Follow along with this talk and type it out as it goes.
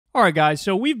All right, guys.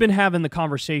 So we've been having the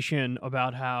conversation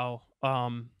about how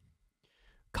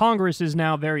Congress is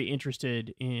now very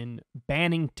interested in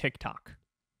banning TikTok.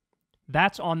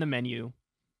 That's on the menu.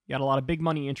 You got a lot of big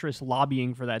money interests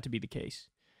lobbying for that to be the case.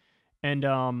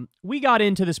 And we got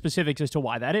into the specifics as to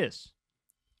why that is.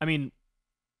 I mean,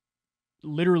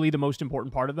 literally the most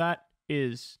important part of that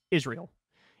is Israel.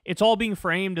 It's all being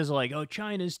framed as like, oh,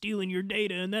 China's stealing your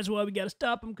data, and that's why we got to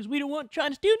stop them, because we don't want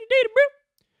China stealing your data, bro.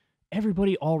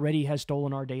 Everybody already has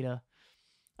stolen our data.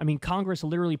 I mean, Congress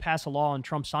literally passed a law, and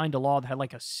Trump signed a law that had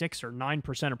like a 6 or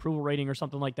 9% approval rating or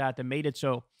something like that made it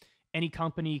so any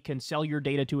company can sell your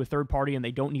data to a third party and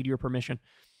they don't need your permission.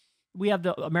 We have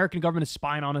the American government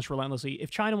spying on us relentlessly. If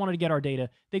China wanted to get our data,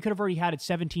 they could have already had it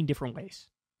 17 different ways.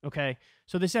 Okay?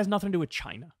 So this has nothing to do with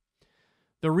China.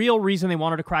 The real reason they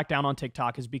wanted to crack down on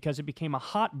TikTok is because it became a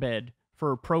hotbed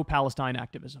for pro-Palestine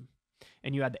activism.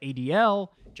 And you had the ADL,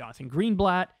 Jonathan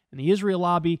Greenblatt, and the Israel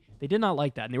lobby. They did not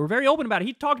like that. And they were very open about it.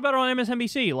 He talked about it on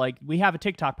MSNBC. Like, we have a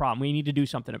TikTok problem. We need to do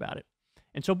something about it.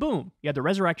 And so, boom, you had the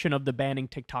resurrection of the banning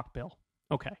TikTok bill.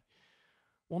 Okay.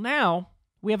 Well, now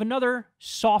we have another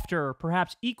softer,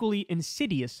 perhaps equally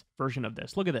insidious version of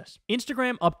this. Look at this.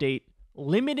 Instagram update.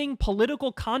 Limiting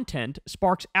political content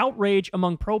sparks outrage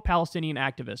among pro-Palestinian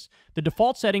activists. The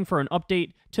default setting for an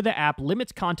update to the app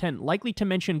limits content likely to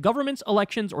mention governments,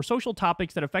 elections, or social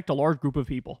topics that affect a large group of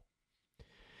people.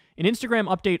 An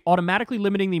Instagram update automatically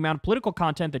limiting the amount of political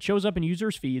content that shows up in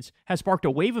users' feeds has sparked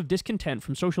a wave of discontent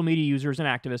from social media users and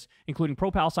activists, including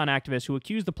pro-Palestine activists who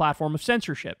accuse the platform of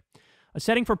censorship. A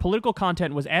setting for political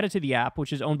content was added to the app,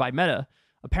 which is owned by Meta,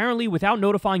 apparently without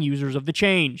notifying users of the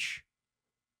change.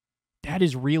 That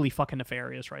is really fucking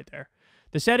nefarious right there.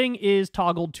 The setting is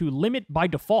toggled to limit by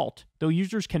default, though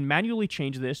users can manually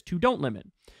change this to don't limit.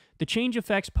 The change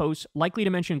affects posts likely to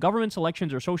mention governments,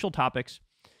 elections, or social topics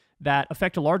that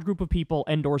affect a large group of people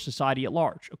and/or society at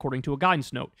large, according to a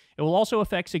guidance note. It will also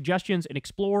affect suggestions in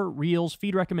Explore, Reels,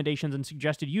 feed recommendations, and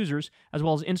suggested users, as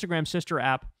well as Instagram's sister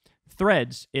app,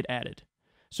 Threads, it added.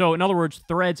 So, in other words,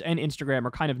 Threads and Instagram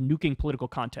are kind of nuking political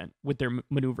content with their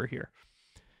maneuver here.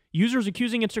 Users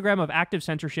accusing Instagram of active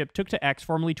censorship took to X,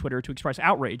 formerly Twitter, to express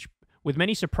outrage, with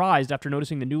many surprised after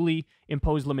noticing the newly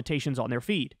imposed limitations on their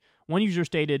feed. One user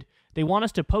stated, "They want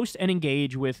us to post and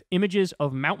engage with images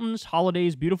of mountains,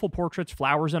 holidays, beautiful portraits,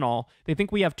 flowers, and all. They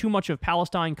think we have too much of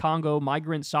Palestine, Congo,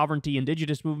 migrant sovereignty,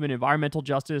 indigenous movement, environmental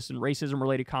justice, and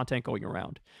racism-related content going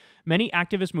around." Many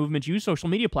activist movements use social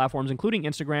media platforms, including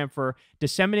Instagram, for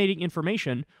disseminating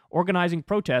information, organizing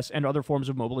protests, and other forms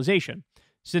of mobilization.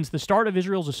 Since the start of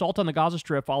Israel's assault on the Gaza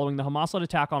Strip following the Hamas-led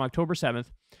attack on October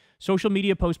 7th, social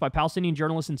media posts by Palestinian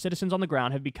journalists and citizens on the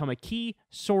ground have become key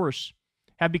sources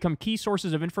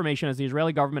of information as the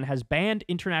Israeli government has banned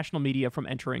international media from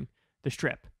entering the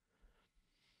Strip.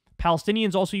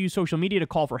 Palestinians also use social media to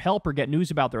call for help or get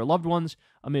news about their loved ones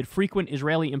amid frequent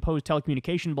Israeli-imposed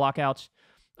telecommunication blackouts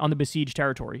on the besieged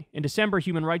territory. In December,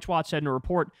 Human Rights Watch said in a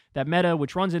report that Meta,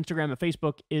 which runs Instagram and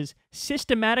Facebook, is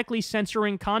systematically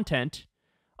censoring content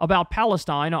about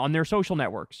Palestine on their social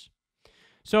networks.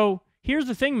 So here's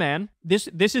the thing, man. This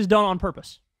is done on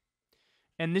purpose.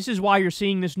 And this is why you're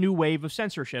seeing this new wave of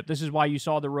censorship. This is why you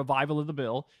saw the revival of the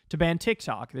bill to ban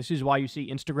TikTok. This is why you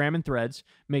see Instagram and Threads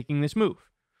making this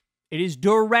move. It is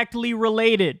directly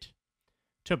related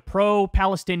to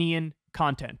pro-Palestinian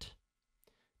content.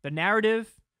 The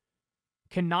narrative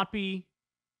cannot be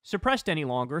suppressed any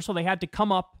longer, so they had to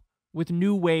come up with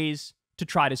new ways to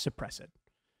try to suppress it,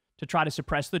 to try to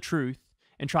suppress the truth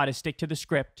and try to stick to the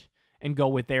script and go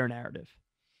with their narrative.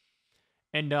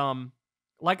 And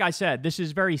like I said, this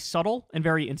is very subtle and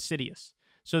very insidious.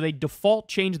 So they default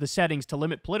change the settings to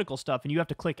limit political stuff, and you have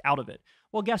to click out of it.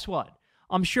 Well, guess what?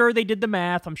 I'm sure they did the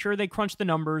math. I'm sure they crunched the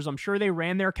numbers. I'm sure they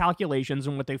ran their calculations,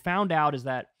 and what they found out is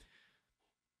that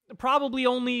probably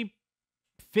only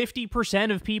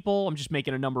 50% of people, I'm just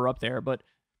making a number up there, but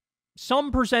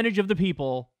some percentage of the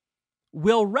people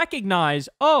will recognize,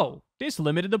 oh, this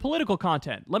limited the political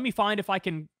content. Let me find if I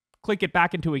can click it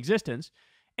back into existence.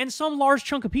 And some large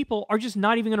chunk of people are just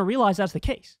not even going to realize that's the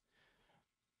case.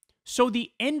 So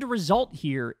the end result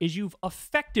here is you've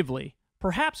effectively,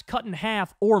 perhaps cut in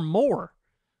half or more,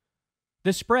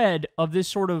 the spread of this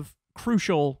sort of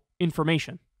crucial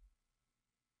information.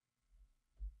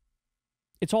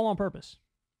 It's all on purpose.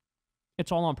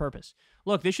 It's all on purpose.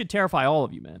 Look, this should terrify all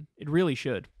of you, man. It really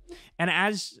should. And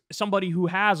as somebody who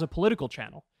has a political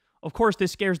channel, of course,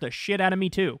 this scares the shit out of me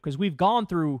too, because we've gone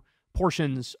through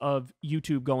portions of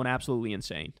YouTube going absolutely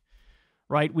insane,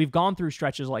 right? We've gone through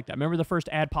stretches like that. Remember the first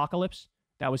adpocalypse?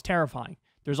 That was terrifying.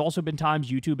 There's also been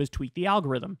times YouTube has tweaked the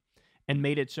algorithm and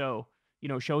made it so,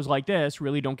 shows like this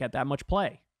really don't get that much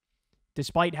play.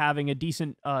 despite having a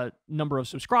decent number of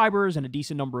subscribers and a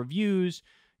decent number of views,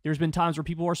 there's been times where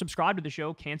people who are subscribed to the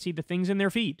show can't see the things in their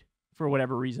feed for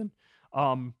whatever reason.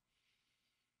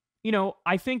 You know,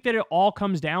 I think that it all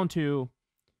comes down to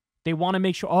they want to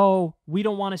make sure, oh, we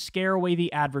don't want to scare away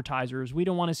the advertisers. We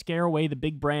don't want to scare away the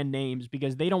big brand names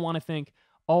because they don't want to think,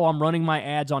 oh, I'm running my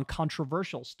ads on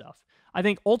controversial stuff. I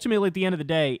think ultimately at the end of the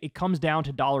day, it comes down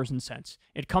to dollars and cents.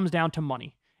 It comes down to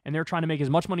money. And they're trying to make as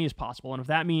much money as possible. And if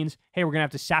that means, hey, we're going to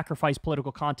have to sacrifice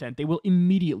political content, they will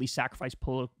immediately sacrifice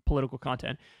political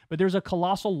content. But there's a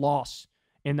colossal loss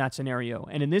in that scenario.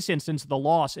 And in this instance, the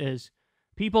loss is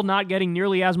people not getting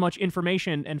nearly as much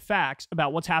information and facts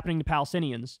about what's happening to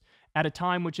Palestinians at a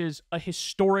time which is a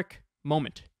historic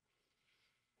moment.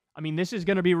 I mean, this is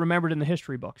going to be remembered in the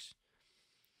history books.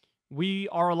 We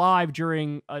are alive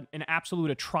during an absolute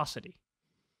atrocity.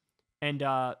 And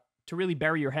to really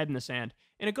bury your head in the sand.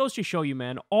 And it goes to show you,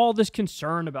 man, all this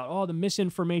concern about, oh, the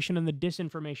misinformation and the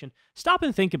disinformation. Stop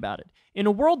and think about it. In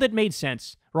a world that made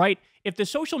sense, right? If the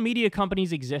social media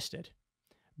companies existed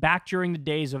back during the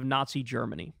days of Nazi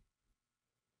Germany,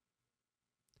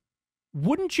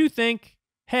 wouldn't you think,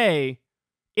 hey,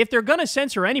 if they're going to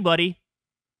censor anybody,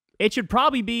 it should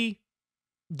probably be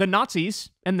the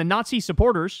Nazis and the Nazi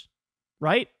supporters,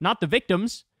 right? Not the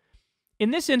victims.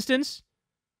 In this instance,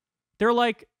 they're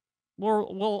like,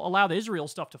 we'll allow the Israel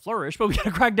stuff to flourish, but we got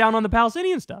to crack down on the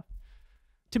Palestinian stuff.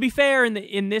 To be fair,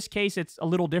 in this case, it's a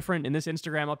little different. In this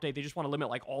Instagram update, they just want to limit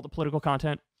like all the political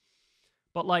content.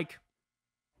 But like,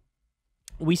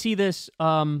 we see this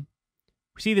all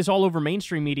over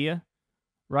mainstream media,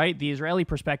 right? The Israeli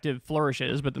perspective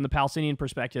flourishes, but then the Palestinian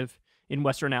perspective in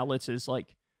Western outlets is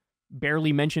like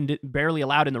barely mentioned, barely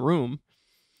allowed in the room.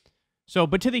 So,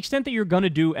 but to the extent that you're going to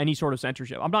do any sort of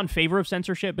censorship, I'm not in favor of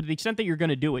censorship, but to the extent that you're going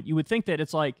to do it, you would think that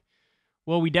it's like,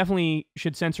 well, we definitely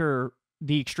should censor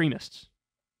the extremists,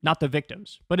 not the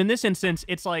victims. But in this instance,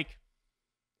 it's like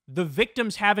the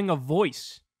victims having a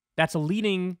voice that's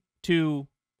leading to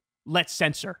let's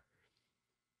censor.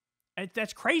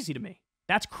 That's crazy to me.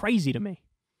 That's crazy to me.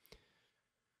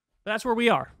 But that's where we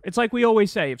are. It's like we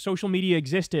always say, if social media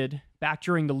existed back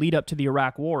during the lead up to the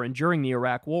Iraq War and during the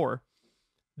Iraq War,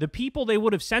 the people they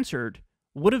would have censored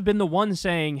would have been the ones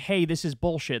saying, hey, this is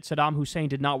bullshit. Saddam Hussein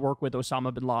did not work with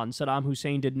Osama bin Laden. Saddam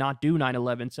Hussein did not do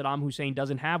 9/11. Saddam Hussein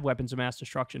doesn't have weapons of mass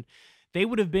destruction. They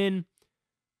would have been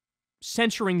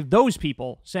censoring those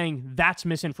people, saying that's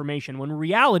misinformation, when in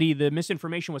reality, the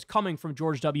misinformation was coming from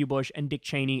George W. Bush and Dick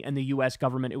Cheney and the U.S.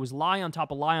 government. It was lie on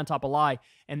top of lie on top of lie,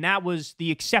 and that was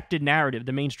the accepted narrative,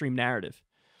 the mainstream narrative.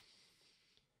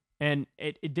 And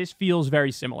this feels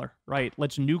very similar, right?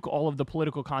 Let's nuke all of the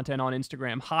political content on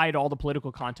Instagram, hide all the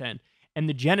political content. And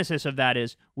the genesis of that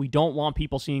is we don't want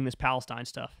people seeing this Palestine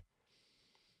stuff.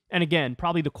 And again,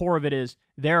 probably the core of it is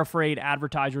they're afraid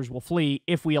advertisers will flee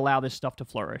if we allow this stuff to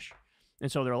flourish.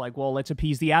 And so they're like, well, let's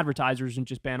appease the advertisers and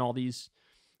just ban all these,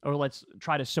 or let's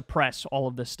try to suppress all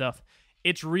of this stuff.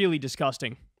 It's really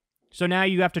disgusting. So now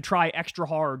you have to try extra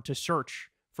hard to search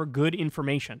for good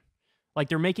information. Like,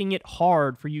 they're making it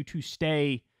hard for you to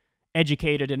stay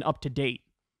educated and up to date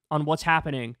on what's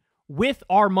happening with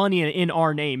our money in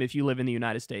our name if you live in the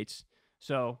United States.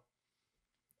 So,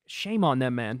 shame on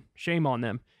them, man. Shame on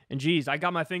them. And geez, I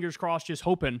got my fingers crossed just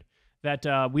hoping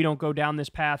that we don't go down this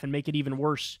path and make it even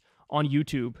worse on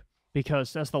YouTube,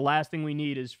 because that's the last thing we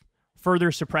need is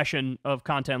further suppression of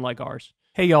content like ours.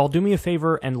 Hey, y'all, do me a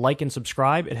favor and like and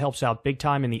subscribe. It helps out big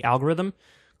time in the algorithm.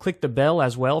 Click the bell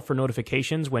as well for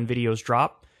notifications when videos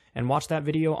drop, and watch that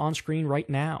video on screen right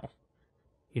now.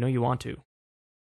 You know you want to.